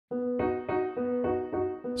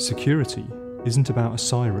Security isn't about a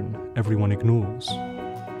siren everyone ignores.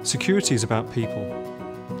 Security is about people.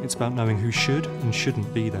 It's about knowing who should and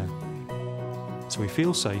shouldn't be there. So we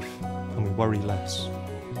feel safe and we worry less.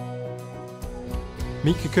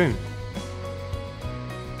 Meet Cocoon.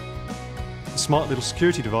 A smart little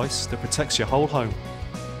security device that protects your whole home.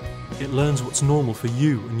 It learns what's normal for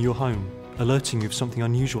you and your home, alerting you if something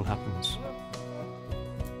unusual happens.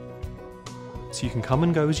 So you can come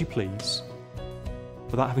and go as you please,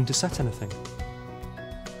 without having to set anything.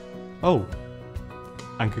 Oh,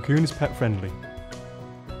 and Cocoon is pet friendly,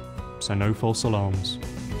 so no false alarms.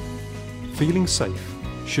 Feeling safe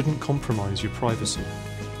shouldn't compromise your privacy.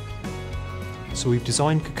 So we've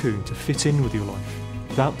designed Cocoon to fit in with your life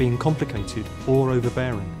without being complicated or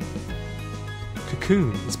overbearing.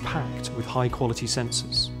 Cocoon is packed with high quality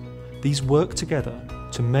sensors. These work together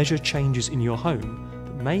to measure changes in your home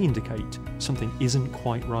that may indicate something isn't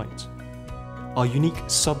quite right. Our unique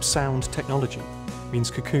sub-sound technology means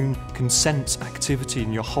Cocoon can sense activity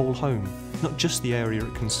in your whole home, not just the area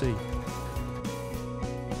it can see.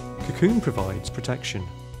 Cocoon provides protection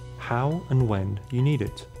how and when you need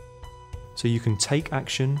it, so you can take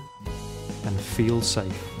action and feel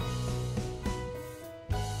safe.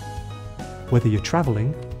 Whether you're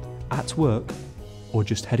travelling, at work, or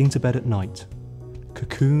just heading to bed at night,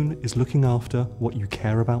 Cocoon is looking after what you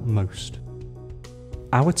care about most.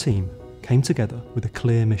 Our team came together with a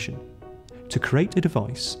clear mission: to create a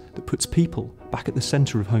device that puts people back at the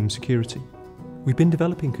centre of home security. We've been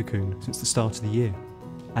developing Cocoon since the start of the year,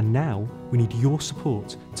 and now we need your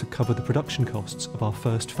support to cover the production costs of our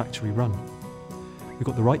first factory run. We've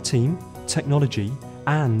got the right team, technology,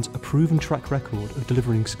 and a proven track record of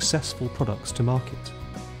delivering successful products to market.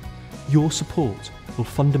 Your support will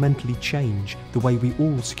fundamentally change the way we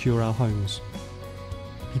all secure our homes.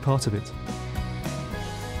 Be part of it.